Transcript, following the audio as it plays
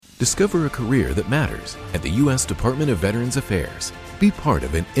Discover a career that matters at the U.S. Department of Veterans Affairs. Be part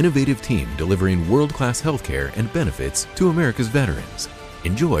of an innovative team delivering world-class healthcare and benefits to America's veterans.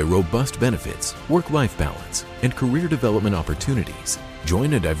 Enjoy robust benefits, work-life balance, and career development opportunities.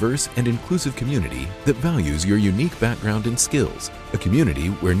 Join a diverse and inclusive community that values your unique background and skills. A community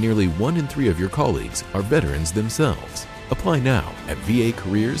where nearly 1 in 3 of your colleagues are veterans themselves. Apply now at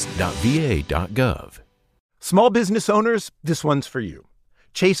vacareers.va.gov. Small business owners, this one's for you.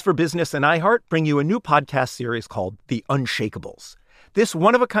 Chase for Business and iHeart bring you a new podcast series called The Unshakables. This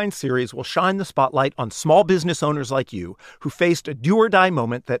one-of-a-kind series will shine the spotlight on small business owners like you who faced a do-or-die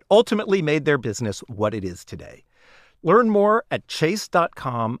moment that ultimately made their business what it is today. Learn more at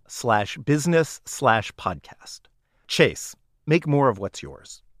chase.com/business/podcast. Chase, make more of what's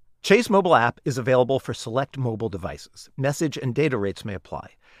yours. Chase mobile app is available for select mobile devices. Message and data rates may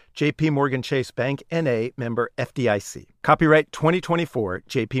apply. J.P. Morgan Chase Bank, N.A., member FDIC. Copyright 2024,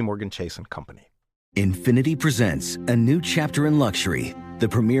 J.P. Morgan Chase & Company. Infiniti presents a new chapter in luxury, the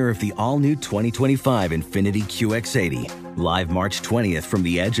premiere of the all-new 2025 Infiniti QX80, live March 20th from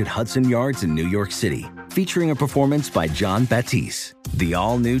the Edge at Hudson Yards in New York City, featuring a performance by Jon Batiste. The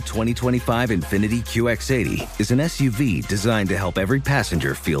all-new 2025 Infiniti QX80 is an SUV designed to help every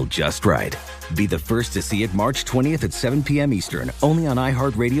passenger feel just right. Be the first to see it March 20th at 7 p.m. Eastern, only on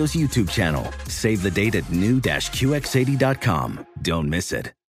iHeartRadio's YouTube channel. Save the date at new-QX80.com. Don't miss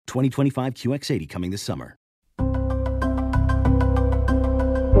it. 2025 QX80 coming this summer.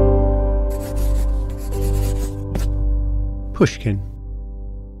 Pushkin.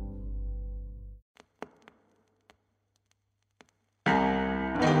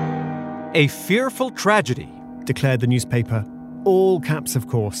 A fearful tragedy, declared the newspaper, all caps of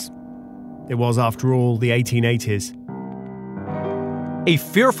course. It was, after all, the 1880s. A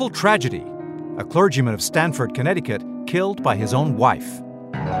fearful tragedy. A clergyman of Stamford, Connecticut, killed by his own wife.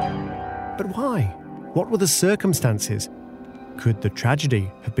 But why? What were the circumstances? Could the tragedy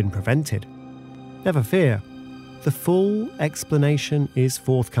have been prevented? Never fear. The full explanation is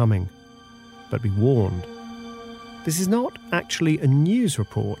forthcoming. But be warned. This is not actually a news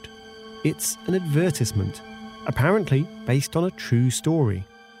report. It's an advertisement, apparently based on a true story.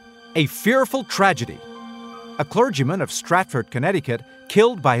 A fearful tragedy. A clergyman of Stratford, Connecticut,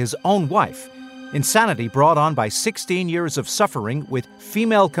 killed by his own wife. Insanity brought on by 16 years of suffering with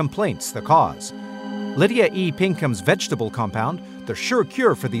female complaints the cause. Lydia E. Pinkham's vegetable compound, the sure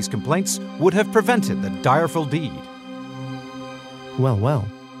cure for these complaints, would have prevented the direful deed. Well,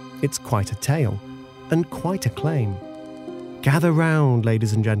 it's quite a tale, and quite a claim. Gather round,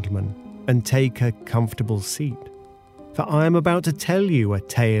 ladies and gentlemen, and take a comfortable seat. For I am about to tell you a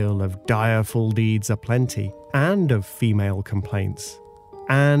tale of direful deeds aplenty, and of female complaints,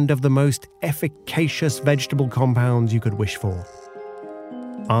 and of the most efficacious vegetable compounds you could wish for.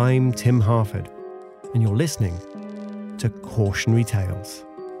 I'm Tim Harford, and you're listening to Cautionary Tales.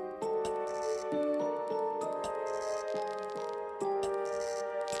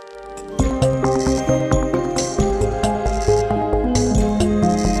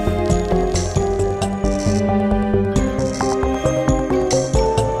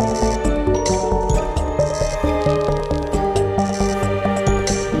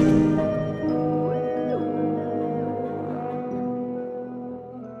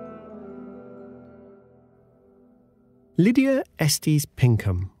 Lydia Estes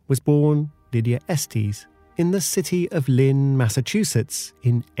Pinkham was born Lydia Estes in the city of Lynn, Massachusetts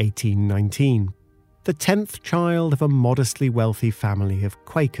in 1819, the 10th child of a modestly wealthy family of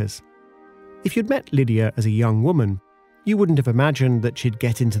Quakers. If you'd met Lydia as a young woman, you wouldn't have imagined that she'd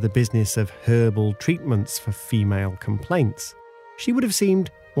get into the business of herbal treatments for female complaints. She would have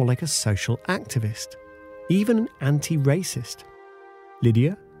seemed more like a social activist, even an anti-racist.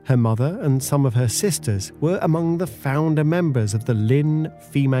 Lydia, her mother, and some of her sisters were among the founder members of the Lynn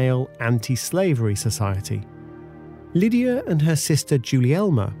Female Anti-Slavery Society. Lydia and her sister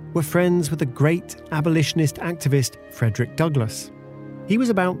Julielma were friends with the great abolitionist activist Frederick Douglass. He was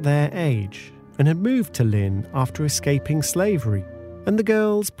about their age and had moved to Lynn after escaping slavery, and the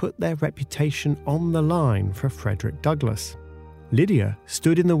girls put their reputation on the line for Frederick Douglass. Lydia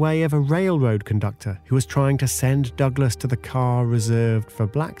stood in the way of a railroad conductor who was trying to send Douglass to the car reserved for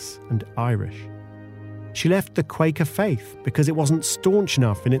blacks and Irish. She left the Quaker faith because it wasn't staunch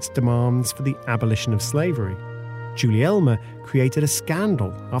enough in its demands for the abolition of slavery. Julielma created a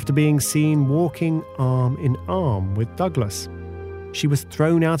scandal after being seen walking arm in arm with Douglass. She was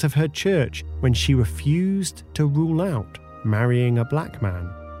thrown out of her church when she refused to rule out marrying a black man.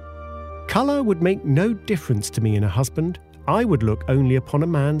 Colour would make no difference to me in a husband. I would look only upon a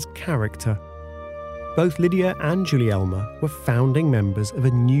man's character. Both Lydia and Julielma were founding members of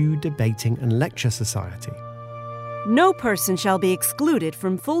a new debating and lecture society. No person shall be excluded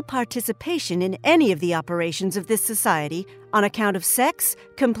from full participation in any of the operations of this society on account of sex,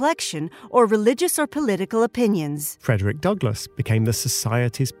 complexion, or religious or political opinions. Frederick Douglass became the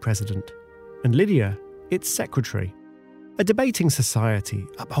society's president, and Lydia its secretary. A debating society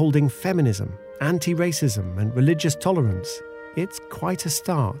upholding feminism, anti-racism, and religious tolerance. It's quite a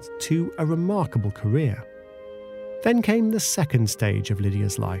start to a remarkable career. Then came the second stage of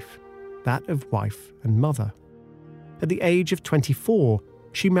Lydia's life, that of wife and mother. At the age of 24,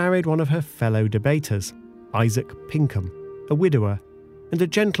 she married one of her fellow debaters, Isaac Pinkham, a widower, and a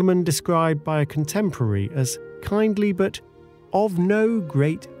gentleman described by a contemporary as kindly but of no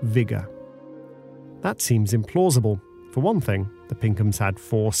great vigour. That seems implausible. For one thing, the Pinkhams had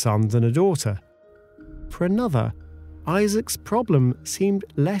 4 sons and a daughter. For another, Isaac's problem seemed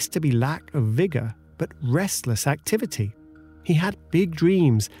less to be lack of vigour, but restless activity. He had big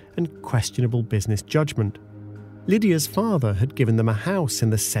dreams and questionable business judgment. Lydia's father had given them a house in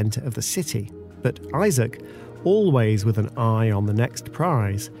the centre of the city, but Isaac, always with an eye on the next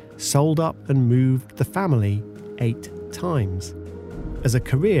prize, sold up and moved the family 8 times. As a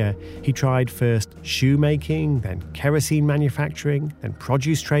career, he tried first shoemaking, then kerosene manufacturing, then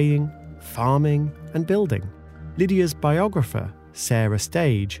produce trading, farming and building. Lydia's biographer, Sarah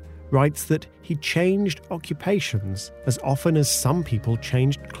Stage, writes that he changed occupations as often as some people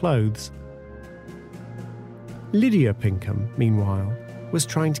changed clothes. Lydia Pinkham, meanwhile, was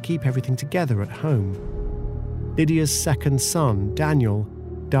trying to keep everything together at home. Lydia's second son, Daniel,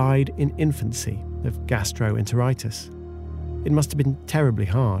 died in infancy of gastroenteritis. It must have been terribly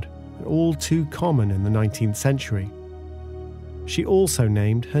hard, and all too common in the 19th century. She also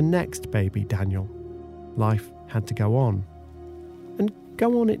named her next baby Daniel. Life had to go on. And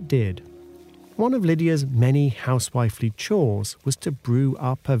go on it did. One of Lydia's many housewifely chores was to brew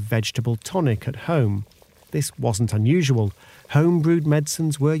up a vegetable tonic at home. This wasn't unusual. Home-brewed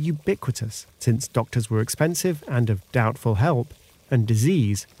medicines were ubiquitous, since doctors were expensive and of doubtful help, and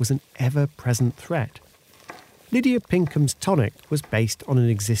disease was an ever-present threat. Lydia Pinkham's tonic was based on an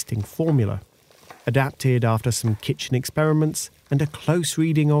existing formula, adapted after some kitchen experiments and a close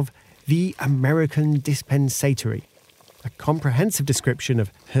reading of The American Dispensatory, a comprehensive description of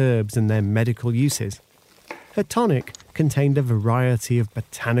herbs and their medical uses. Her tonic contained a variety of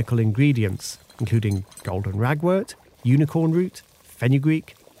botanical ingredients, including golden ragwort, unicorn root,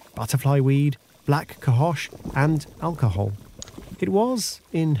 fenugreek, butterfly weed, black cohosh, and alcohol. It was,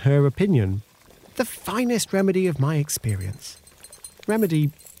 in her opinion, the finest remedy of my experience.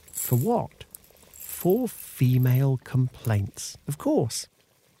 Remedy for what? For female complaints, of course.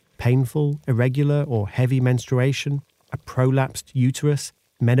 Painful, irregular, or heavy menstruation, a prolapsed uterus,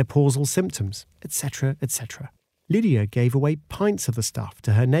 menopausal symptoms, etc., etc. Lydia gave away pints of the stuff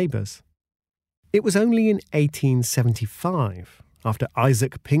to her neighbours. It was only in 1875, after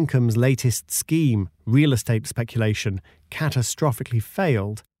Isaac Pinkham's latest scheme, real estate speculation, catastrophically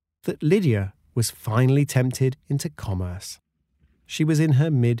failed, that Lydia was finally tempted into commerce. She was in her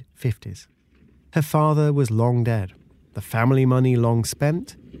mid-50s. Her father was long dead, the family money long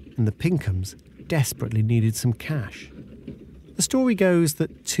spent, and the Pinkhams desperately needed some cash. The story goes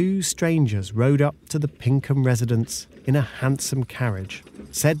that 2 strangers rode up to the Pinkham residence in a handsome carriage,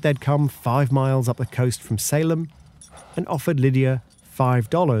 said they'd come 5 miles up the coast from Salem, and offered Lydia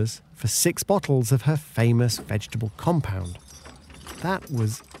 $5 for 6 bottles of her famous vegetable compound. That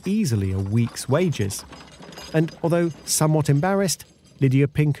was easily a week's wages, and although somewhat embarrassed, Lydia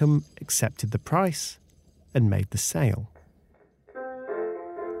Pinkham accepted the price and made the sale.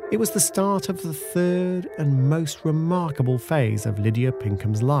 It was the start of the third and most remarkable phase of Lydia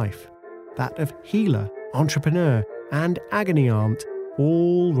Pinkham's life, that of healer, entrepreneur, and agony aunt,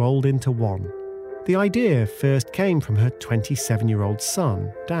 all rolled into one. The idea first came from her 27-year-old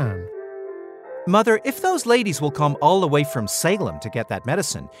son, Dan. Mother, if those ladies will come all the way from Salem to get that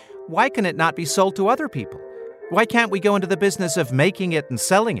medicine, why can it not be sold to other people? Why can't we go into the business of making it and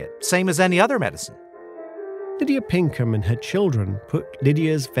selling it, same as any other medicine? Lydia Pinkham and her children put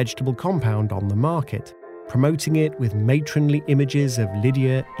Lydia's vegetable compound on the market, promoting it with matronly images of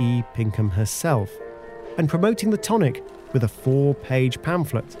Lydia E. Pinkham herself, and promoting the tonic with a 4-page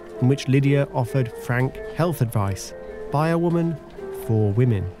pamphlet in which Lydia offered frank health advice by a woman for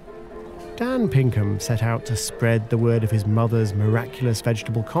women. Dan Pinkham set out to spread the word of his mother's miraculous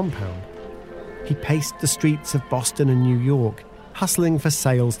vegetable compound. He paced the streets of Boston and New York, hustling for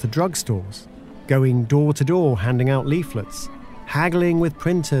sales to drugstores, going door to door handing out leaflets, haggling with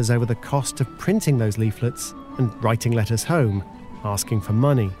printers over the cost of printing those leaflets and writing letters home, asking for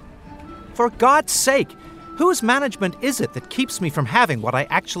money. For God's sake, whose management is it that keeps me from having what I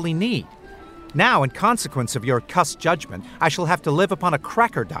actually need? Now, in consequence of your cuss judgment, I shall have to live upon a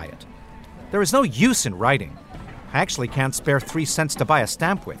cracker diet. There is no use in writing. I actually can't spare 3 cents to buy a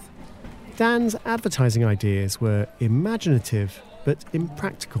stamp with. Dan's advertising ideas were imaginative but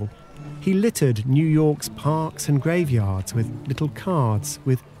impractical. He littered New York's parks and graveyards with little cards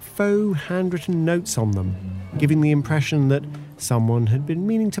with faux handwritten notes on them, giving the impression that someone had been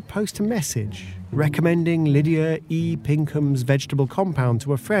meaning to post a message recommending Lydia E. Pinkham's vegetable compound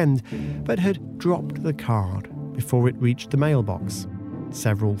to a friend, but had dropped the card before it reached the mailbox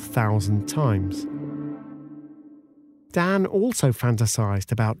several thousand times. Dan also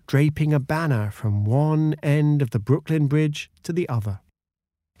fantasized about draping a banner from one end of the Brooklyn Bridge to the other.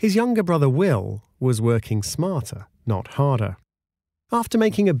 His younger brother Will was working smarter, not harder. After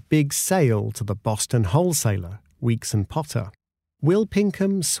making a big sale to the Boston wholesaler, Weeks and Potter, Will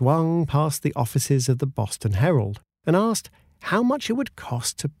Pinkham swung past the offices of the Boston Herald and asked how much it would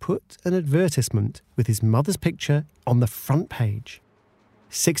cost to put an advertisement with his mother's picture on the front page.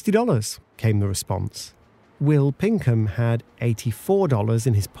 $60, came the response. Will Pinkham had $84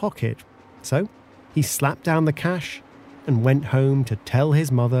 in his pocket, so he slapped down the cash and went home to tell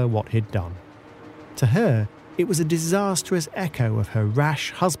his mother what he'd done. To her, it was a disastrous echo of her rash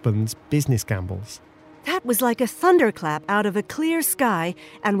husband's business gambles. That was like a thunderclap out of a clear sky,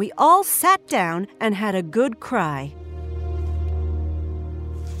 and we all sat down and had a good cry.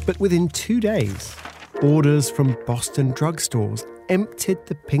 But within 2 days, orders from Boston drugstores emptied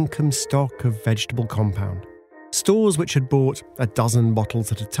the Pinkham stock of vegetable compound. Stores which had bought a dozen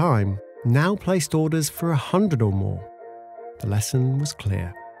bottles at a time now placed orders for 100 or more. The lesson was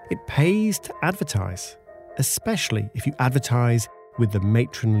clear. It pays to advertise, especially if you advertise with the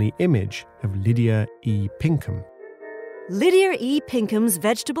matronly image of Lydia E. Pinkham. Lydia E. Pinkham's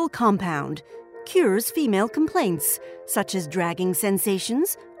vegetable compound cures female complaints such as dragging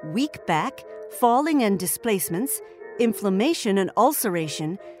sensations, weak back, falling and displacements, inflammation and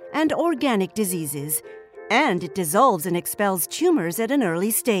ulceration, and organic diseases. And it dissolves and expels tumors at an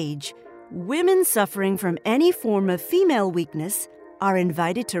early stage. Women suffering from any form of female weakness are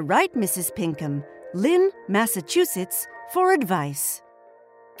invited to write Mrs. Pinkham, Lynn, Massachusetts, for advice.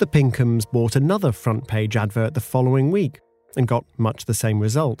 The Pinkhams bought another front-page advert the following week and got much the same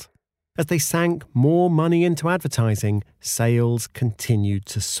result. As they sank more money into advertising, sales continued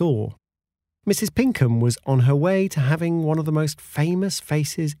to soar. Mrs. Pinkham was on her way to having one of the most famous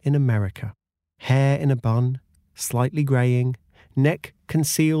faces in America. Hair in a bun, slightly greying, neck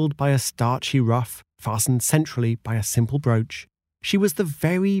concealed by a starchy ruff fastened centrally by a simple brooch. She was the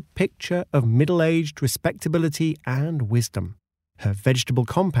very picture of middle-aged respectability and wisdom. Her vegetable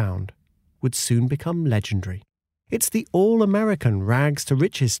compound would soon become legendary. It's the all-American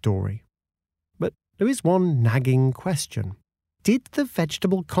rags-to-riches story. But there is one nagging question. Did the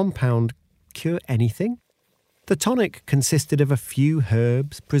vegetable compound cure anything? The tonic consisted of a few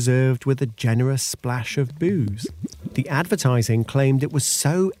herbs preserved with a generous splash of booze. The advertising claimed it was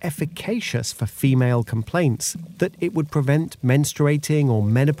so efficacious for female complaints that it would prevent menstruating or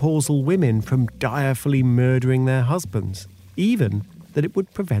menopausal women from direfully murdering their husbands, even that it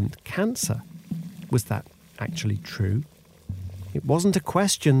would prevent cancer. Was that actually true? It wasn't a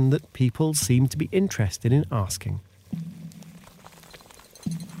question that people seemed to be interested in asking.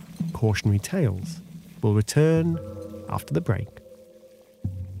 Cautionary Tales will return after the break.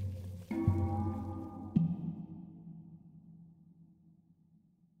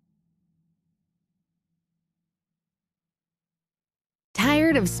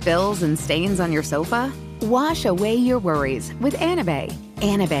 Tired of spills and stains on your sofa? Wash away your worries with Anabei.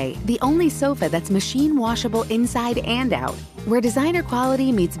 Anabei, the only sofa that's machine washable inside and out, where designer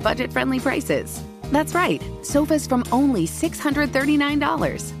quality meets budget-friendly prices. That's right, sofas from only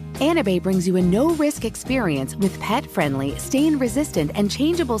 $639. Anabei brings you a no-risk experience with pet-friendly, stain-resistant, and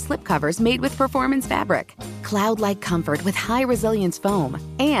changeable slipcovers made with performance fabric, cloud-like comfort with high-resilience foam,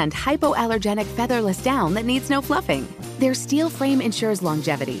 and hypoallergenic featherless down that needs no fluffing. Their steel frame ensures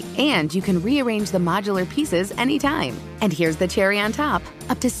longevity, and you can rearrange the modular pieces anytime. And here's the cherry on top,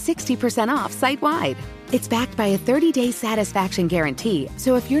 up to 60% off site-wide. It's backed by a 30-day satisfaction guarantee,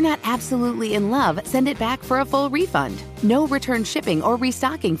 so if you're not absolutely in love, send it back for a full refund. No return shipping or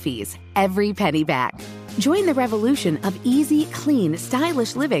restocking fees. Every penny back. Join the revolution of easy, clean,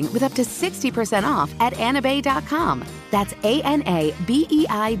 stylish living with up to 60% off at Anabei.com. That's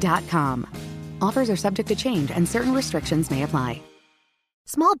ANABEI.com. Offers are subject to change and certain restrictions may apply.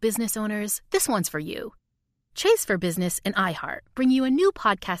 Small business owners, this one's for you. Chase for Business and iHeart bring you a new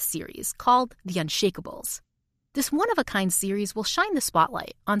podcast series called The Unshakables. This one-of-a-kind series will shine the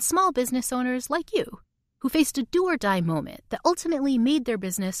spotlight on small business owners like you, who faced a do-or-die moment that ultimately made their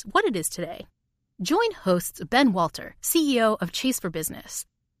business what it is today. Join hosts Ben Walter, CEO of Chase for Business,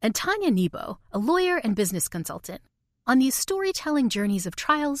 and Tanya Nebo, a lawyer and business consultant, on these storytelling journeys of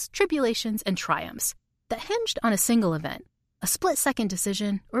trials, tribulations, and triumphs that hinged on a single event, a split-second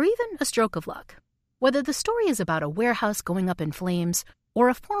decision, or even a stroke of luck. Whether the story is about a warehouse going up in flames or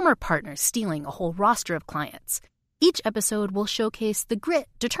a former partner stealing a whole roster of clients, each episode will showcase the grit,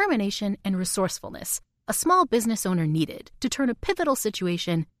 determination, and resourcefulness a small business owner needed to turn a pivotal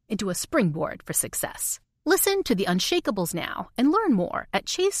situation into a springboard for success. Listen to The Unshakables now and learn more at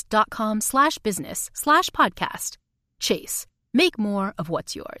chase.com/business/podcast. Chase, make more of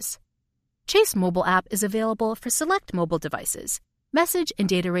what's yours. Chase mobile app is available for select mobile devices. Message and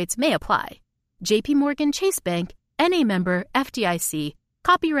data rates may apply. JP Morgan Chase Bank, NA member FDIC,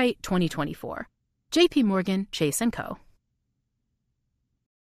 copyright 2024. JP Morgan Chase & Co.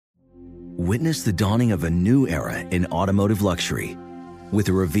 Witness the dawning of a new era in automotive luxury with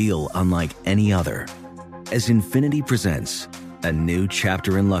a reveal unlike any other as Infiniti presents a new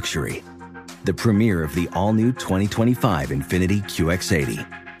chapter in luxury, the premiere of the all-new 2025 Infiniti QX80.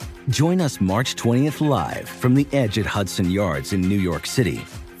 Join us March 20th live from the Edge at Hudson Yards in New York City,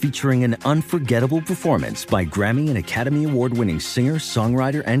 featuring an unforgettable performance by Grammy and Academy Award-winning singer,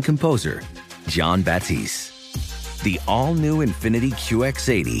 songwriter, and composer, Jon Batiste. The all-new Infiniti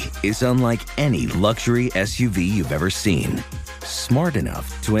QX80 is unlike any luxury SUV you've ever seen. Smart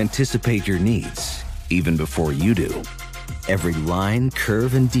enough to anticipate your needs, even before you do. Every line,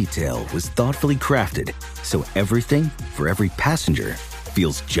 curve, and detail was thoughtfully crafted, so everything for every passenger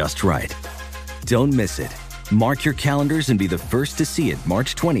feels just right. Don't miss it. Mark your calendars and be the first to see it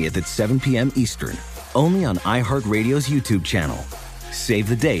March 20th at 7 p.m. Eastern, only on iHeartRadio's YouTube channel. Save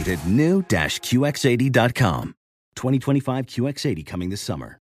the date at new-QX80.com. 2025 QX80 coming this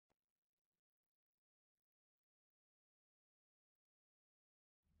summer.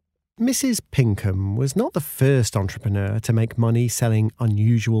 Mrs. Pinkham was not the first entrepreneur to make money selling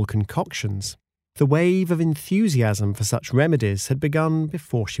unusual concoctions. The wave of enthusiasm for such remedies had begun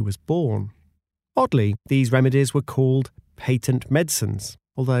before she was born. Oddly, these remedies were called patent medicines,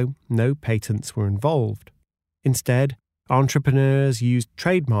 although no patents were involved. Instead, entrepreneurs used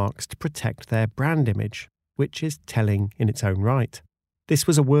trademarks to protect their brand image, which is telling in its own right. This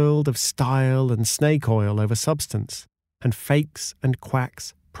was a world of style and snake oil over substance, and fakes and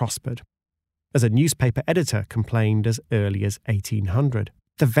quacks prospered. As a newspaper editor complained as early as 1800,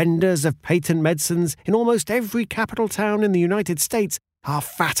 the vendors of patent medicines in almost every capital town in the United States are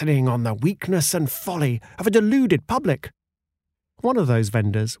fattening on the weakness and folly of a deluded public. One of those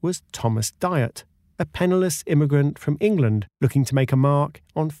vendors was Thomas Dyatt, a penniless immigrant from England looking to make a mark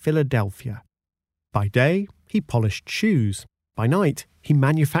on Philadelphia. By day, he polished shoes. By night, he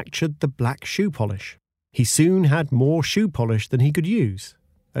manufactured the black shoe polish. He soon had more shoe polish than he could use,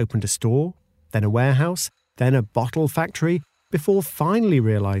 opened a store, then a warehouse, then a bottle factory, before finally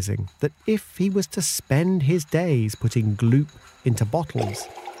realizing that if he was to spend his days putting gloop into bottles,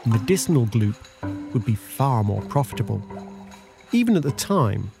 medicinal gloop would be far more profitable. Even at the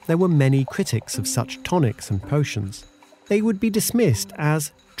time, there were many critics of such tonics and potions. They would be dismissed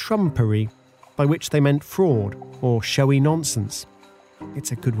as trumpery, by which they meant fraud or showy nonsense.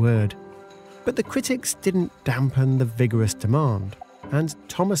 It's a good word. But the critics didn't dampen the vigorous demand, and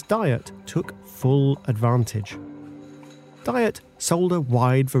Thomas Dyatt took full advantage. Dyatt sold a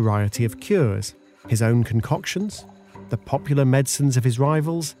wide variety of cures, his own concoctions, the popular medicines of his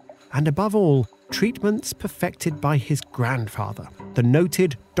rivals, and above all, treatments perfected by his grandfather, the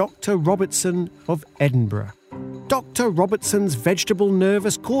noted Dr. Robertson of Edinburgh. Dr. Robertson's vegetable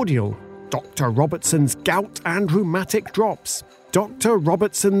nervous cordial, Dr. Robertson's gout and rheumatic drops, Dr.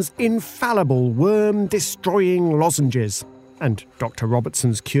 Robertson's infallible worm-destroying lozenges, and Dr.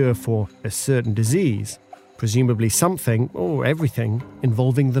 Robertson's cure for a certain disease, presumably something, or everything,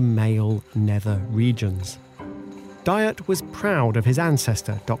 involving the male nether regions. Dyatt was proud of his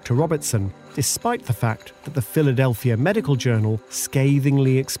ancestor, Dr. Robertson, despite the fact that the Philadelphia Medical Journal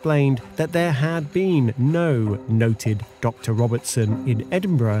scathingly explained that there had been no noted Dr. Robertson in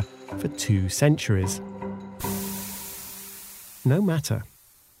Edinburgh for 2 centuries. No matter.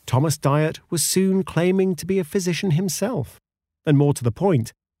 Thomas Dyatt was soon claiming to be a physician himself. And more to the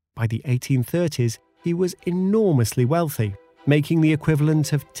point, by the 1830s, he was enormously wealthy, making the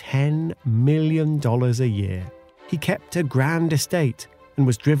equivalent of $10 million a year. He kept a grand estate and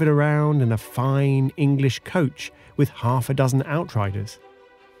was driven around in a fine English coach with half a dozen outriders.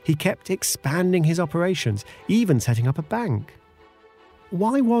 He kept expanding his operations, even setting up a bank.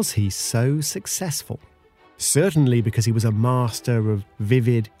 Why was he so successful? Certainly because he was a master of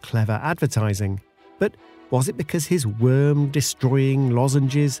vivid, clever advertising. But was it because his worm-destroying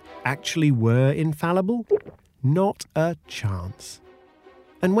lozenges actually were infallible? Not a chance.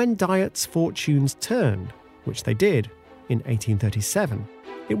 And when diet's fortunes turned, which they did in 1837,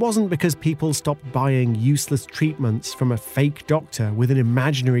 it wasn't because people stopped buying useless treatments from a fake doctor with an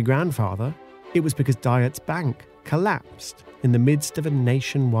imaginary grandfather. It was because Diet's bank collapsed in the midst of a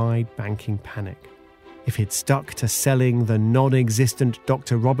nationwide banking panic. If he'd stuck to selling the non-existent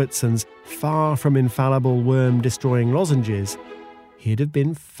Dr. Robertson's far from infallible worm-destroying lozenges, he'd have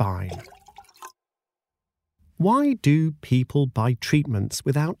been fine. Why do people buy treatments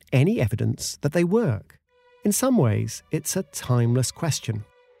without any evidence that they work? In some ways, it's a timeless question.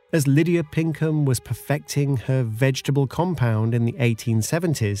 As Lydia Pinkham was perfecting her vegetable compound in the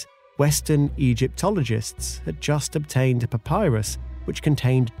 1870s, Western Egyptologists had just obtained a papyrus which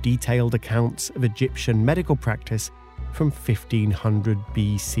contained detailed accounts of Egyptian medical practice from 1500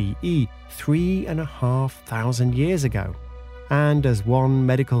 BCE, 3,500 years ago. And as one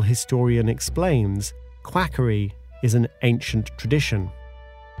medical historian explains, quackery is an ancient tradition.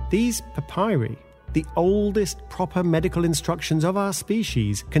 These papyri, the oldest proper medical instructions of our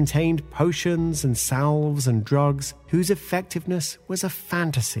species, contained potions and salves and drugs whose effectiveness was a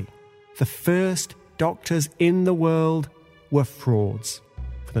fantasy. The first doctors in the world were frauds.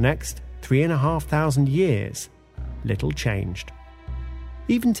 For the next 3,500 years, little changed.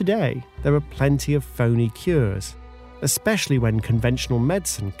 Even today, there are plenty of phony cures, especially when conventional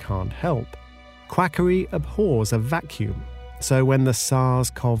medicine can't help. Quackery abhors a vacuum, so when the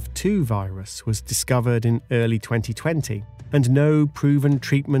SARS-CoV-2 virus was discovered in early 2020 and no proven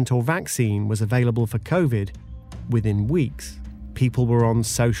treatment or vaccine was available for COVID, within weeks, people were on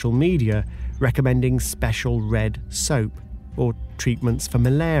social media recommending special red soap or treatments for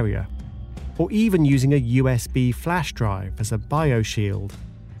malaria, or even using a USB flash drive as a bioshield.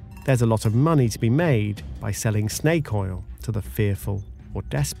 There's a lot of money to be made by selling snake oil to the fearful or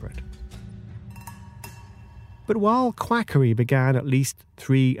desperate. But while quackery began at least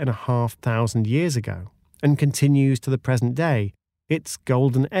 3,500 years ago and continues to the present day, its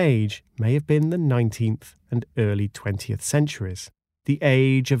golden age may have been the 19th and early 20th centuries, the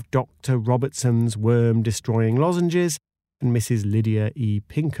age of Dr. Robertson's worm-destroying lozenges and Mrs. Lydia E.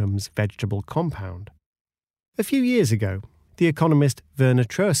 Pinkham's vegetable compound. A few years ago, the economist Werner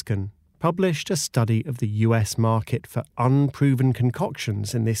Trösken published a study of the US market for unproven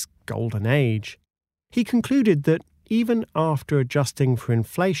concoctions in this golden age. He concluded that even after adjusting for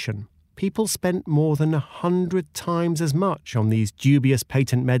inflation, people spent more than 100 times as much on these dubious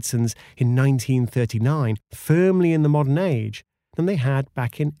patent medicines in 1939, firmly in the modern age, than they had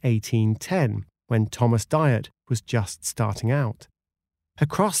back in 1810, when Thomas Diet was just starting out.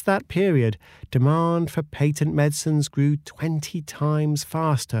 Across that period, demand for patent medicines grew 20 times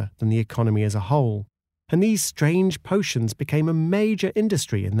faster than the economy as a whole, and these strange potions became a major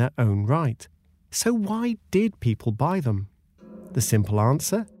industry in their own right. So why did people buy them? The simple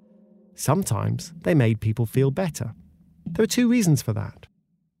answer? Sometimes they made people feel better. There are two reasons for that.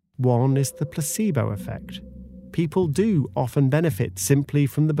 One is the placebo effect. People do often benefit simply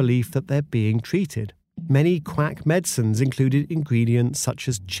from the belief that they're being treated. Many quack medicines included ingredients such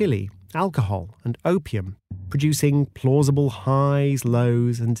as chili, alcohol, and opium, producing plausible highs,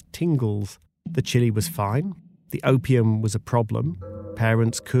 lows, and tingles. The chili was fine. The opium was a problem.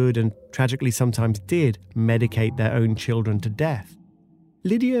 Parents could, and tragically sometimes did, medicate their own children to death.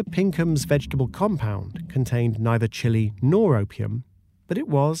 Lydia Pinkham's vegetable compound contained neither chili nor opium, but it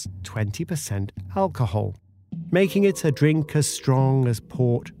was 20% alcohol, making it a drink as strong as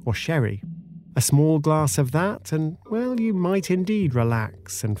port or sherry. A small glass of that and, well, you might indeed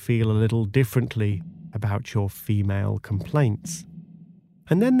relax and feel a little differently about your female complaints.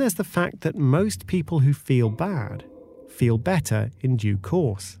 And then there's the fact that most people who feel bad feel better in due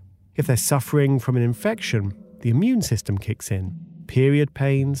course. If they're suffering from an infection, the immune system kicks in. Period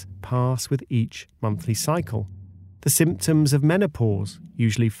pains pass with each monthly cycle. The symptoms of menopause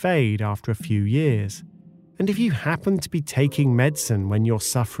usually fade after a few years. And if you happen to be taking medicine when your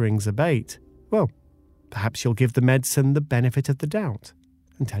sufferings abate, well, perhaps you'll give the medicine the benefit of the doubt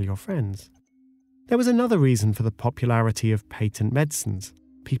and tell your friends. There was another reason for the popularity of patent medicines.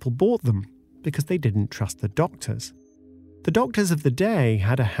 People bought them because they didn't trust the doctors. The doctors of the day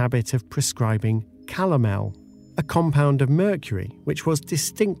had a habit of prescribing calomel, a compound of mercury which was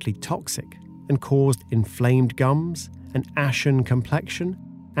distinctly toxic and caused inflamed gums, an ashen complexion,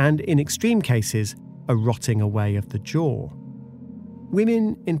 and in extreme cases, a rotting away of the jaw.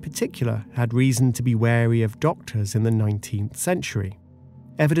 Women in particular had reason to be wary of doctors in the 19th century.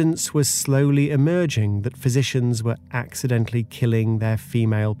 evidence was slowly emerging that physicians were accidentally killing their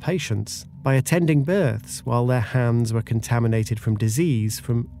female patients by attending births while their hands were contaminated from disease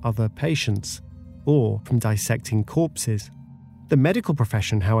from other patients, or from dissecting corpses. The medical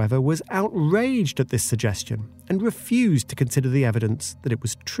profession, however, was outraged at this suggestion and refused to consider the evidence that it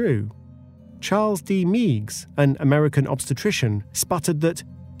was true. Charles D. Meigs, an American obstetrician, sputtered that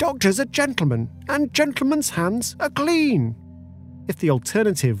doctors are gentlemen, and gentlemen's hands are clean. If the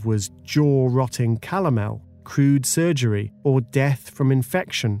alternative was jaw-rotting calomel, crude surgery, or death from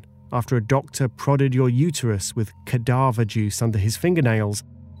infection after a doctor prodded your uterus with cadaver juice under his fingernails,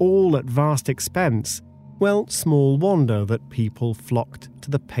 all at vast expense, well, small wonder that people flocked to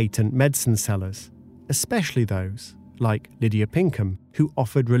the patent medicine sellers, especially those, like Lydia Pinkham, who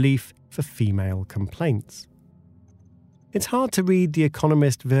offered relief for female complaints. It's hard to read the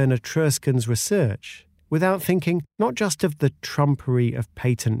economist Werner Trösken's research without thinking not just of the trumpery of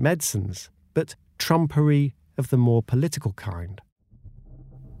patent medicines, but trumpery of the more political kind.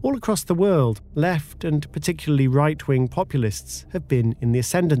 All across the world, left and particularly right-wing populists have been in the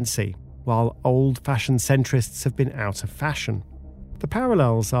ascendancy, while old-fashioned centrists have been out of fashion. The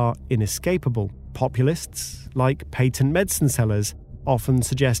parallels are inescapable. Populists, like patent medicine sellers, often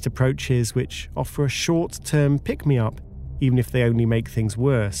suggest approaches which offer a short-term pick-me-up, even if they only make things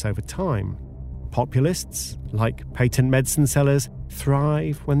worse over time. Populists, like patent medicine sellers,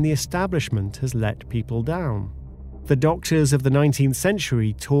 thrive when the establishment has let people down. The doctors of the 19th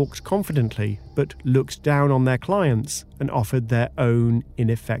century talked confidently, but looked down on their clients and offered their own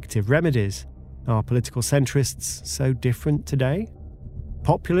ineffective remedies. Are political centrists so different today?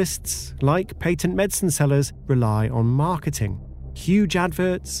 Populists, like patent medicine sellers, rely on marketing. Huge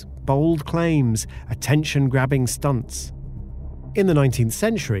adverts, bold claims, attention-grabbing stunts. In the 19th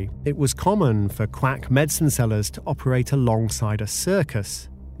century, it was common for quack medicine sellers to operate alongside a circus.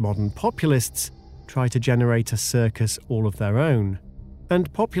 Modern populists try to generate a circus all of their own.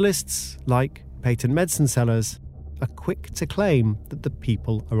 And populists, like patent medicine sellers, are quick to claim that the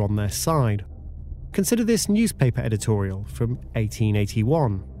people are on their side. Consider this newspaper editorial from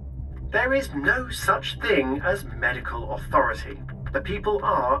 1881. There is no such thing as medical authority. The people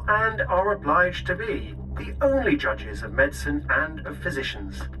are, and are obliged to be, the only judges of medicine and of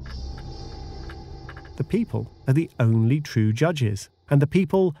physicians. The people are the only true judges, and the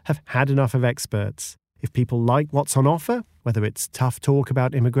people have had enough of experts. If people like what's on offer, whether it's tough talk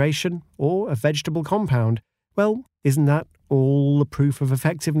about immigration or a vegetable compound, well, isn't that all the proof of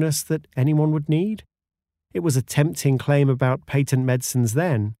effectiveness that anyone would need? It was a tempting claim about patent medicines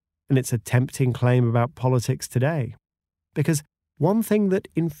then, and it's a tempting claim about politics today. Because one thing that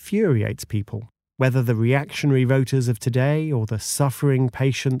infuriates people, whether the reactionary voters of today or the suffering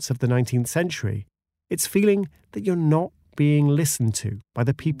patients of the 19th century, it's feeling that you're not being listened to by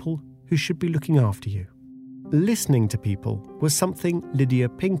the people who should be looking after you. Listening to people was something Lydia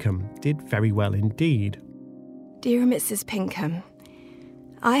Pinkham did very well indeed. Dear Mrs. Pinkham,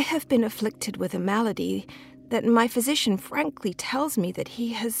 I have been afflicted with a malady that my physician frankly tells me that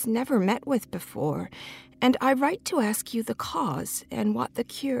he has never met with before, and I write to ask you the cause and what the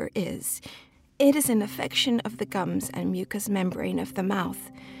cure is. It is an affection of the gums and mucous membrane of the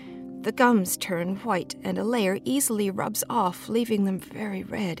mouth. The gums turn white and a layer easily rubs off, leaving them very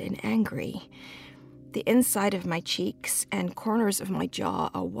red and angry. The inside of my cheeks and corners of my jaw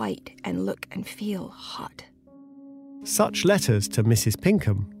are white and look and feel hot. Such letters to Mrs.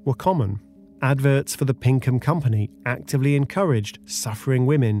 Pinkham were common. Adverts for the Pinkham Company actively encouraged suffering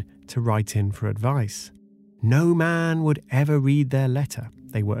women to write in for advice. No man would ever read their letter,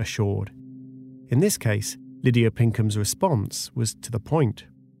 they were assured. In this case, Lydia Pinkham's response was to the point.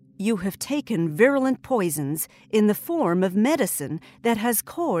 You have taken virulent poisons in the form of medicine that has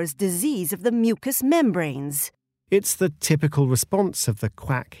caused disease of the mucous membranes. It's the typical response of the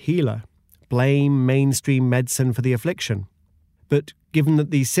quack healer. Blame mainstream medicine for the affliction. But given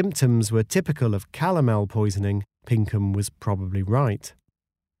that these symptoms were typical of calomel poisoning, Pinkham was probably right.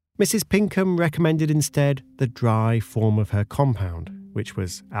 Mrs. Pinkham recommended instead the dry form of her compound, which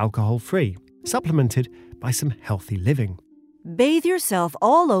was alcohol-free, supplemented by some healthy living. Bathe yourself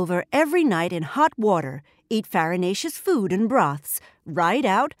all over every night in hot water, eat farinaceous food and broths, ride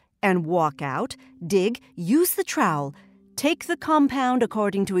out and walk out, dig, use the trowel, take the compound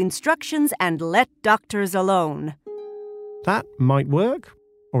according to instructions and let doctors alone. That might work,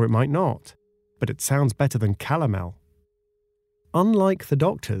 or it might not, but it sounds better than calomel. Unlike the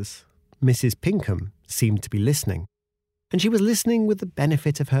doctors, Mrs. Pinkham seemed to be listening, and she was listening with the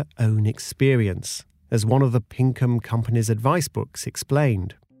benefit of her own experience, as one of the Pinkham Company's advice books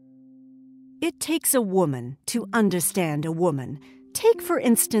explained. It takes a woman to understand a woman. Take, for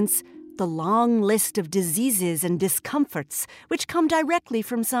instance, the long list of diseases and discomforts which come directly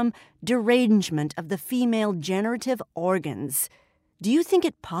from some derangement of the female generative organs. Do you think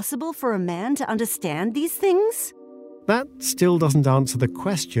it possible for a man to understand these things? That still doesn't answer the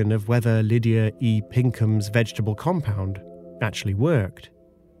question of whether Lydia E. Pinkham's vegetable compound actually worked.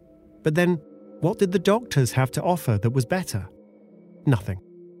 But then, what did the doctors have to offer that was better? Nothing.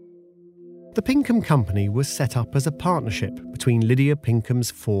 The Pinkham Company was set up as a partnership between Lydia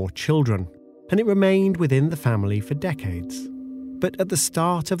Pinkham's 4 children, and it remained within the family for decades. But at the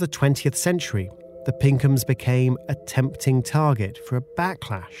start of the 20th century, the Pinkhams became a tempting target for a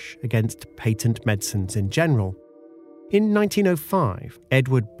backlash against patent medicines in general. In 1905,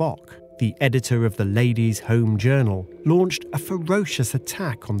 Edward Bok, the editor of the Ladies' Home Journal, launched a ferocious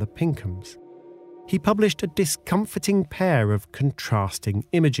attack on the Pinkhams. He published a discomforting pair of contrasting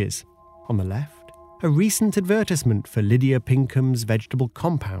images. On the left, a recent advertisement for Lydia Pinkham's vegetable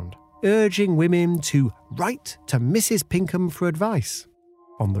compound, urging women to write to Mrs. Pinkham for advice.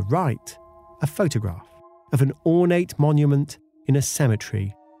 On the right, a photograph of an ornate monument in a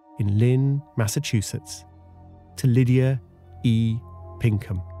cemetery in Lynn, Massachusetts, to Lydia E.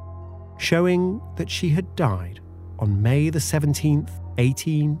 Pinkham, showing that she had died on May the 17th,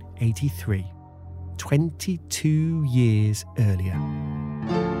 1883, 22 years earlier.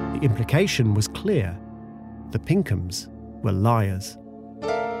 The implication was clear. The Pinkhams were liars.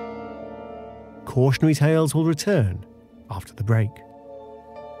 Cautionary Tales will return after the break.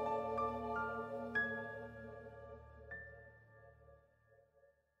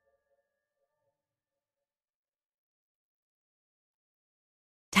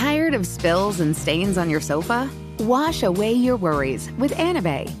 Tired of spills and stains on your sofa? Wash away your worries with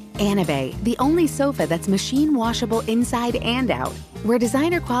Anabay. Anabay, the only sofa that's machine washable inside and out, where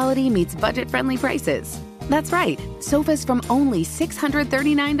designer quality meets budget-friendly prices. That's right, sofas from only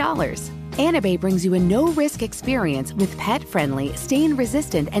 $639. Anabay brings you a no-risk experience with pet-friendly,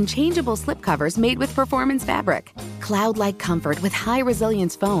 stain-resistant, and changeable slipcovers made with performance fabric, cloud-like comfort with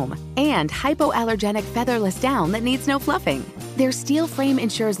high-resilience foam, and hypoallergenic featherless down that needs no fluffing. Their steel frame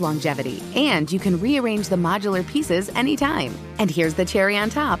ensures longevity, and you can rearrange the modular pieces anytime. And here's the cherry on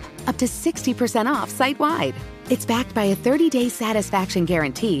top, up to 60% off site-wide. It's backed by a 30-day satisfaction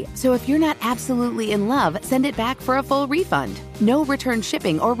guarantee, so if you're not absolutely in love, send it back for a full refund. No return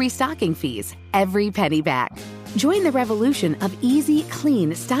shipping or restocking fees. Every penny back. Join the revolution of easy,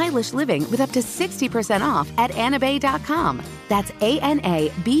 clean, stylish living with up to 60% off at anabay.com. That's ANABEI.com.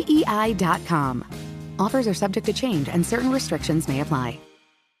 Offers are subject to change and certain restrictions may apply.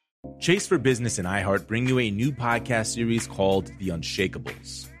 Chase for Business and iHeart bring you a new podcast series called The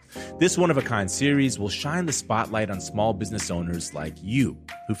Unshakables. This one-of-a-kind series will shine the spotlight on small business owners like you,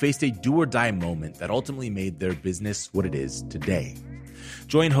 who faced a do-or-die moment that ultimately made their business what it is today.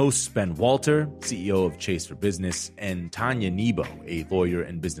 Join hosts Ben Walter, CEO of Chase for Business, and Tanya Nebo, a lawyer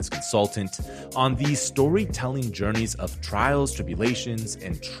and business consultant, on these storytelling journeys of trials, tribulations,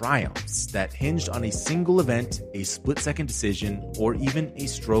 and triumphs that hinged on a single event, a split-second decision, or even a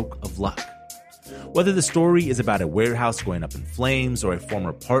stroke of luck. Whether the story is about a warehouse going up in flames or a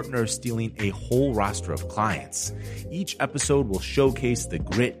former partner stealing a whole roster of clients, each episode will showcase the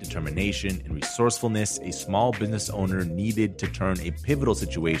grit, determination, and resourcefulness a small business owner needed to turn a pivotal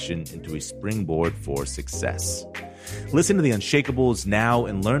situation into a springboard for success. Listen to The Unshakables now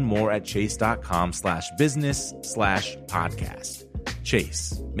and learn more at chase.com/business/podcast.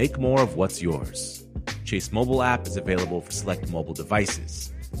 Chase, make more of what's yours. Chase mobile app is available for select mobile devices.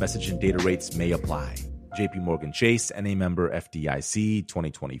 Message and data rates may apply. J.P. Morgan Chase, N.A. member FDIC,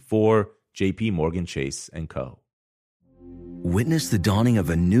 2024, J.P. Morgan Chase & Co. Witness the dawning of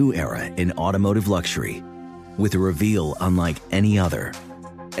a new era in automotive luxury with a reveal unlike any other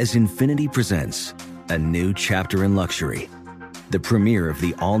as Infiniti presents a new chapter in luxury, the premiere of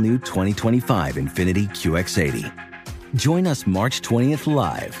the all-new 2025 Infiniti QX80. Join us March 20th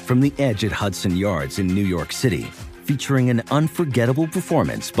live from the Edge at Hudson Yards in New York City, featuring an unforgettable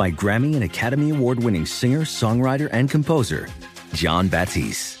performance by Grammy and Academy Award-winning singer, songwriter, and composer, Jon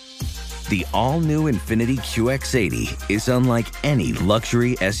Batiste. The all-new Infiniti QX80 is unlike any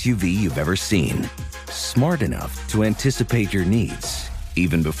luxury SUV you've ever seen. Smart enough to anticipate your needs,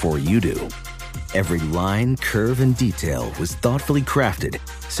 even before you do. Every line, curve, and detail was thoughtfully crafted,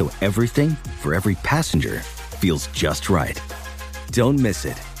 so everything for every passenger feels just right. Don't miss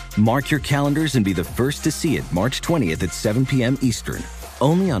it. Mark your calendars and be the first to see it March 20th at 7 p.m. Eastern,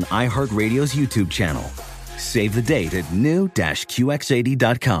 only on iHeartRadio's YouTube channel. Save the date at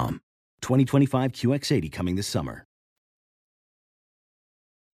new-QX80.com. 2025 QX80 coming this summer.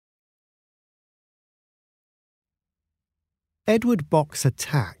 Edward Bock's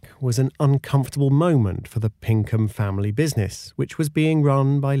attack was an uncomfortable moment for the Pinkham family business, which was being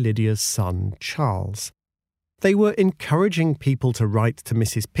run by Lydia's son, Charles. They were encouraging people to write to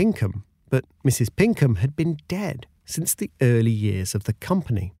Mrs. Pinkham, but Mrs. Pinkham had been dead since the early years of the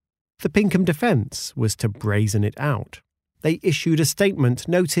company. The Pinkham defence was to brazen it out. They issued a statement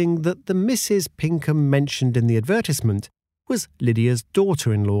noting that the Mrs. Pinkham mentioned in the advertisement was Lydia's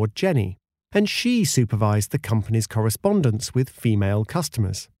daughter-in-law, Jenny, and she supervised the company's correspondence with female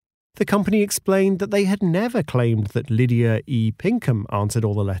customers. The company explained that they had never claimed that Lydia E. Pinkham answered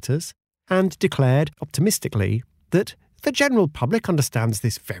all the letters, and declared, optimistically, that the general public understands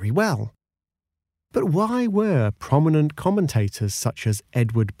this very well. But why were prominent commentators such as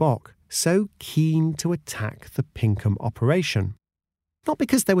Edward Bock so keen to attack the Pinkham operation? Not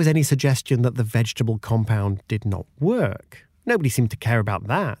because there was any suggestion that the vegetable compound did not work. Nobody seemed to care about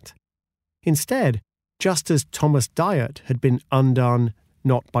that. Instead, just as Thomas Diet had been undone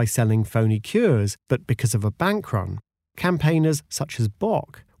not by selling phony cures, but because of a bank run, campaigners such as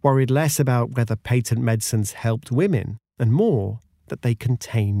Bock worried less about whether patent medicines helped women, and more that they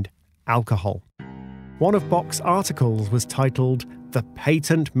contained alcohol. One of Bock's articles was titled "The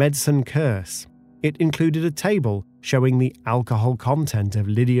Patent Medicine Curse." It included a table showing the alcohol content of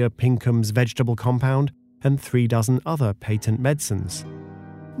Lydia Pinkham's vegetable compound and 36 other patent medicines.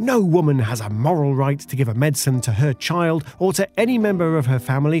 No woman has a moral right to give a medicine to her child or to any member of her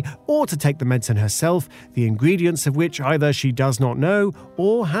family, or to take the medicine herself, the ingredients of which either she does not know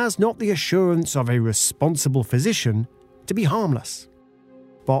or has not the assurance of a responsible physician to be harmless.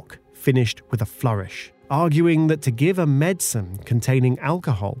 Bock finished with a flourish, arguing that to give a medicine containing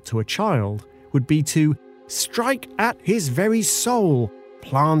alcohol to a child would be to strike at his very soul,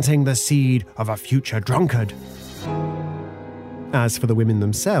 planting the seed of a future drunkard. As for the women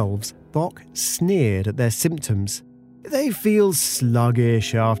themselves, Bock sneered at their symptoms. They feel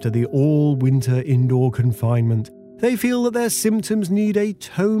sluggish after the all-winter indoor confinement. They feel that their symptoms need a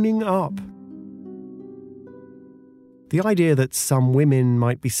toning up. The idea that some women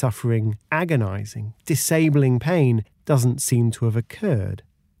might be suffering agonising, disabling pain doesn't seem to have occurred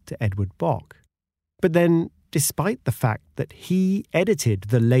to Edward Bock. But then, despite the fact that he edited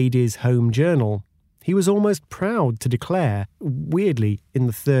the Ladies' Home Journal, he was almost proud to declare, weirdly in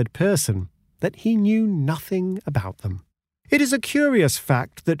the third person, that he knew nothing about them. It is a curious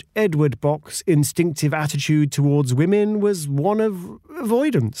fact that Edward Bock's instinctive attitude towards women was one of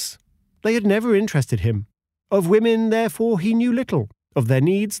avoidance. They had never interested him. Of women, therefore, he knew little, of their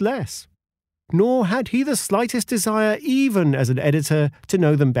needs less. Nor had he the slightest desire, even as an editor, to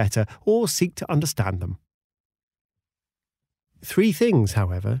know them better or seek to understand them. 3 things,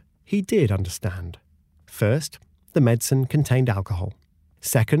 however, he did understand. First, the medicine contained alcohol.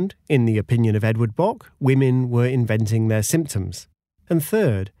 Second, in the opinion of Edward Bock, women were inventing their symptoms. And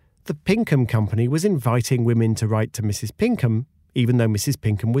third, the Pinkham Company was inviting women to write to Mrs. Pinkham, even though Mrs.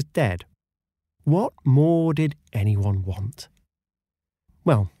 Pinkham was dead. What more did anyone want?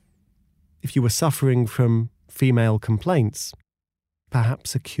 Well, if you were suffering from female complaints,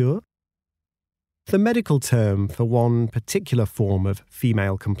 perhaps a cure? The medical term for one particular form of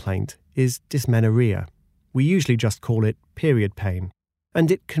female complaint is dysmenorrhea. We usually just call it period pain, and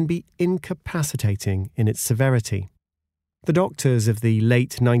it can be incapacitating in its severity. The doctors of the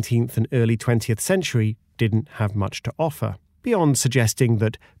late 19th and early 20th century didn't have much to offer, beyond suggesting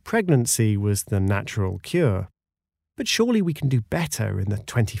that pregnancy was the natural cure. But surely we can do better in the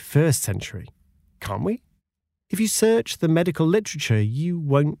 21st century, can't we? If you search the medical literature, you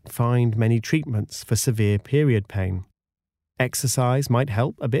won't find many treatments for severe period pain. Exercise might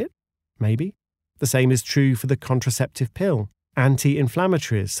help a bit, maybe. The same is true for the contraceptive pill.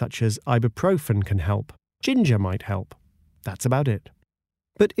 Anti-inflammatories such as ibuprofen can help. Ginger might help. That's about it.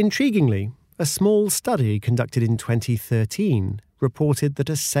 But intriguingly, a small study conducted in 2013 reported that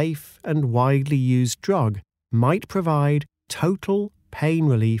a safe and widely used drug might provide total pain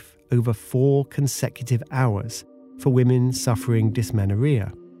relief over 4 consecutive hours for women suffering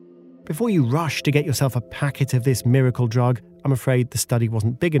dysmenorrhea. Before you rush to get yourself a packet of this miracle drug, I'm afraid the study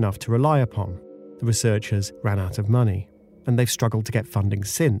wasn't big enough to rely upon. The researchers ran out of money, and they've struggled to get funding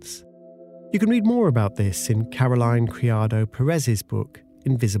since. You can read more about this in Caroline Criado Perez's book,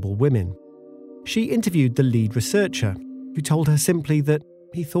 Invisible Women. She interviewed the lead researcher, who told her simply that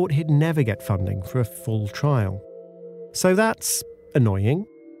he thought he'd never get funding for a full trial. So that's annoying.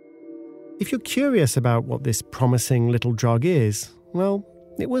 If you're curious about what this promising little drug is, well,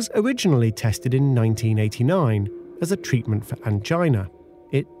 it was originally tested in 1989 as a treatment for angina.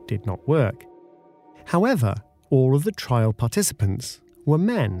 It did not work. However, all of the trial participants were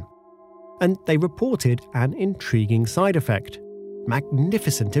men. and they reported an intriguing side effect: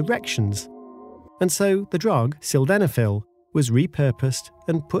 magnificent erections. And so the drug, sildenafil, was repurposed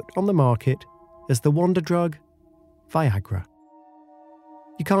and put on the market as the wonder drug, Viagra.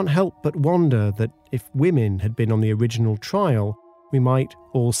 You can't help but wonder that if women had been on the original trial, we might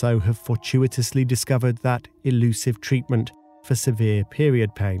also have fortuitously discovered that elusive treatment for severe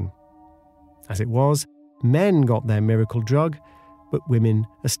period pain. As it was, men got their miracle drug, but women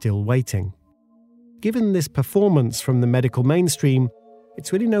are still waiting. Given this performance from the medical mainstream,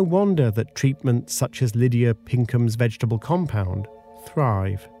 it's really no wonder that treatments such as Lydia Pinkham's vegetable compound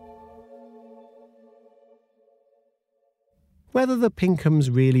thrive. Whether the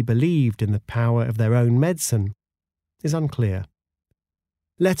Pinkhams really believed in the power of their own medicine is unclear.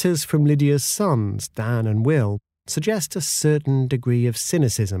 Letters from Lydia's sons, Dan and Will, suggest a certain degree of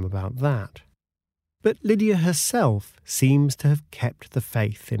cynicism about that. But Lydia herself seems to have kept the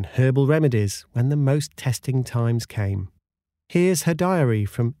faith in herbal remedies when the most testing times came. Here's her diary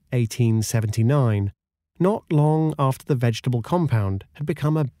from 1879, not long after the vegetable compound had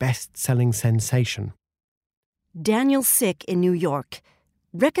become a best-selling sensation. Daniel sick in New York.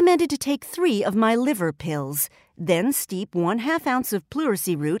 Recommended to take 3 of my liver pills, then steep 1/2 ounce of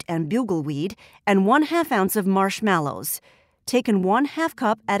pleurisy root and bugleweed and 1/2 ounce of marshmallows. Taken 1/2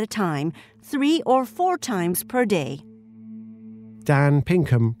 cup at a time, 3 or 4 times per day. Dan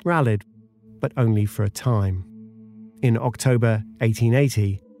Pinkham rallied, but only for a time. In October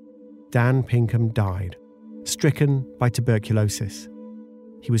 1880, Dan Pinkham died, stricken by tuberculosis.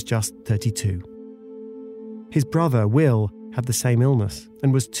 He was just 32. His brother, Will, had the same illness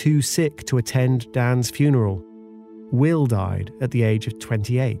and was too sick to attend Dan's funeral. Will died at the age of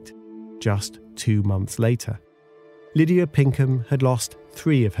 28, just 2 months later. Lydia Pinkham had lost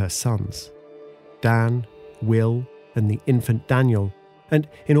 3 of her sons: Dan, Will, and the infant Daniel, and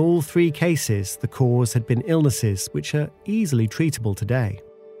in all 3 cases the cause had been illnesses which are easily treatable today.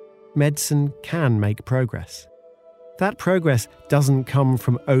 Medicine can make progress. That progress doesn't come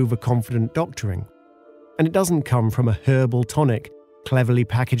from overconfident doctoring, and it doesn't come from a herbal tonic cleverly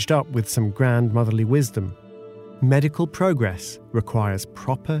packaged up with some grandmotherly wisdom. Medical progress requires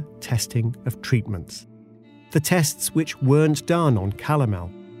proper testing of treatments. The tests which weren't done on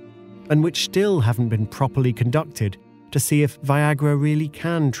calomel, and which still haven't been properly conducted to see if Viagra really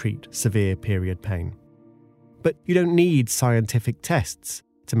can treat severe period pain. But you don't need scientific tests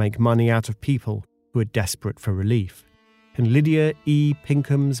to make money out of people who are desperate for relief. And Lydia E.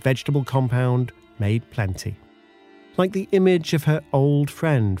 Pinkham's vegetable compound made plenty. Like the image of her old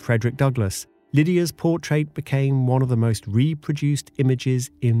friend Frederick Douglass, Lydia's portrait became one of the most reproduced images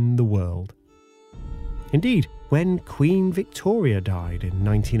in the world. Indeed, when Queen Victoria died in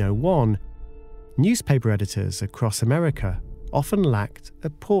 1901, newspaper editors across America often lacked a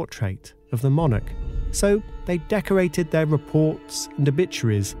portrait of the monarch, so they decorated their reports and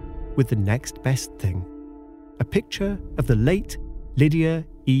obituaries with the next best thing: a picture of the late Lydia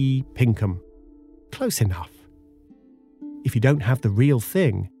E. Pinkham. Close enough. If you don't have the real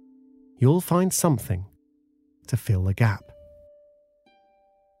thing, you'll find something to fill the gap.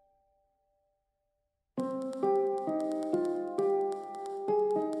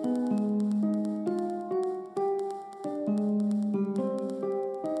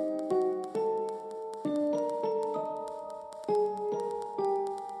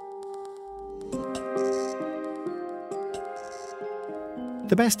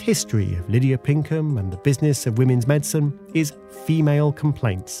 The best history of Lydia Pinkham and the business of women's medicine is Female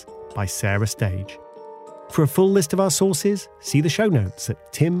Complaints by Sarah Stage. For a full list of our sources, see the show notes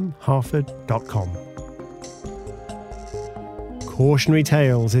at timharford.com. Cautionary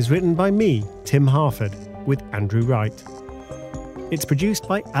Tales is written by me, Tim Harford, with Andrew Wright. It's produced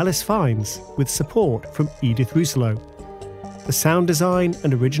by Alice Fiennes, with support from Edith Rousselot. The sound design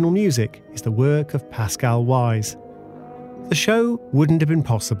and original music is the work of Pascal Wise. The show wouldn't have been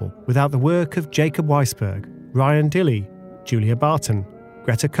possible without the work of Jacob Weisberg, Ryan Dilley, Julia Barton,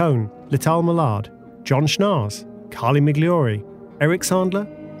 Greta Cohn, Lital Millard, John Schnars, Carly Migliori, Eric Sandler,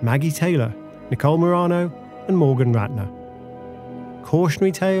 Maggie Taylor, Nicole Morano, and Morgan Ratner.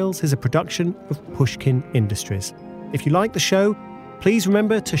 Cautionary Tales is a production of Pushkin Industries. If you like the show, please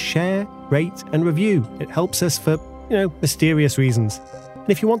remember to share, rate, and review. It helps us for, mysterious reasons. And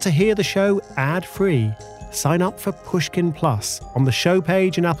if you want to hear the show ad-free, sign up for Pushkin Plus on the show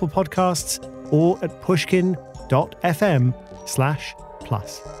page in Apple Podcasts or at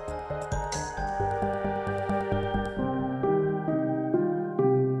pushkin.fm/plus.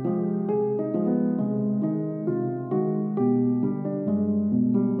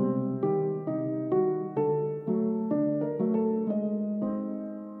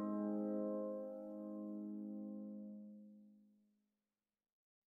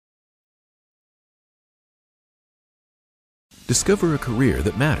 Discover a career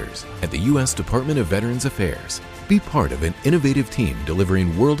that matters at the U.S. Department of Veterans Affairs. Be part of an innovative team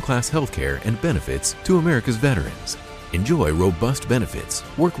delivering world-class healthcare and benefits to America's veterans. Enjoy robust benefits,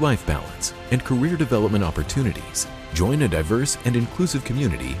 work-life balance, and career development opportunities. Join a diverse and inclusive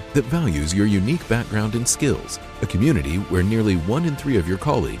community that values your unique background and skills. A community where nearly 1 in 3 of your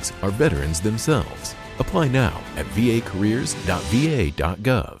colleagues are veterans themselves. Apply now at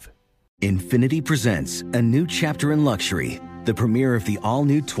vacareers.va.gov. Infiniti presents a new chapter in luxury, the premiere of the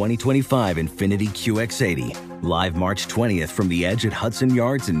all-new 2025 Infiniti QX80, live March 20th from the Edge at Hudson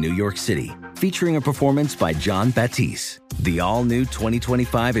Yards in New York City, featuring a performance by Jon Batiste. The all-new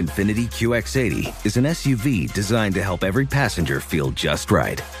 2025 Infiniti QX80 is an SUV designed to help every passenger feel just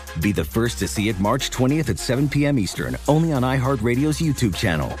right. Be the first to see it March 20th at 7 p.m. Eastern, only on iHeartRadio's YouTube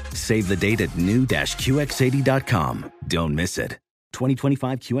channel. Save the date at new-QX80.com. Don't miss it.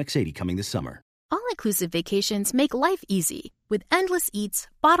 2025 QX80 coming this summer. All-inclusive vacations make life easy with endless eats,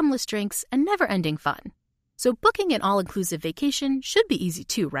 bottomless drinks, and never-ending fun. So booking an all-inclusive vacation should be easy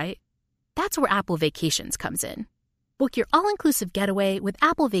too, right? That's where Apple Vacations comes in. Book your all-inclusive getaway with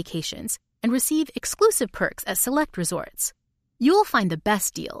Apple Vacations and receive exclusive perks at select resorts. You'll find the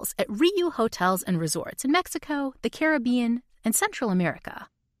best deals at Riu Hotels and Resorts in Mexico, the Caribbean, and Central America.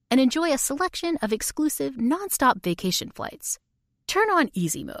 And enjoy a selection of exclusive non-stop vacation flights. Turn on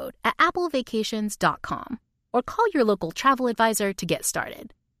easy mode at applevacations.com or call your local travel advisor to get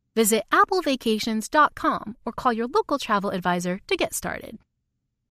started. Visit applevacations.com or call your local travel advisor to get started.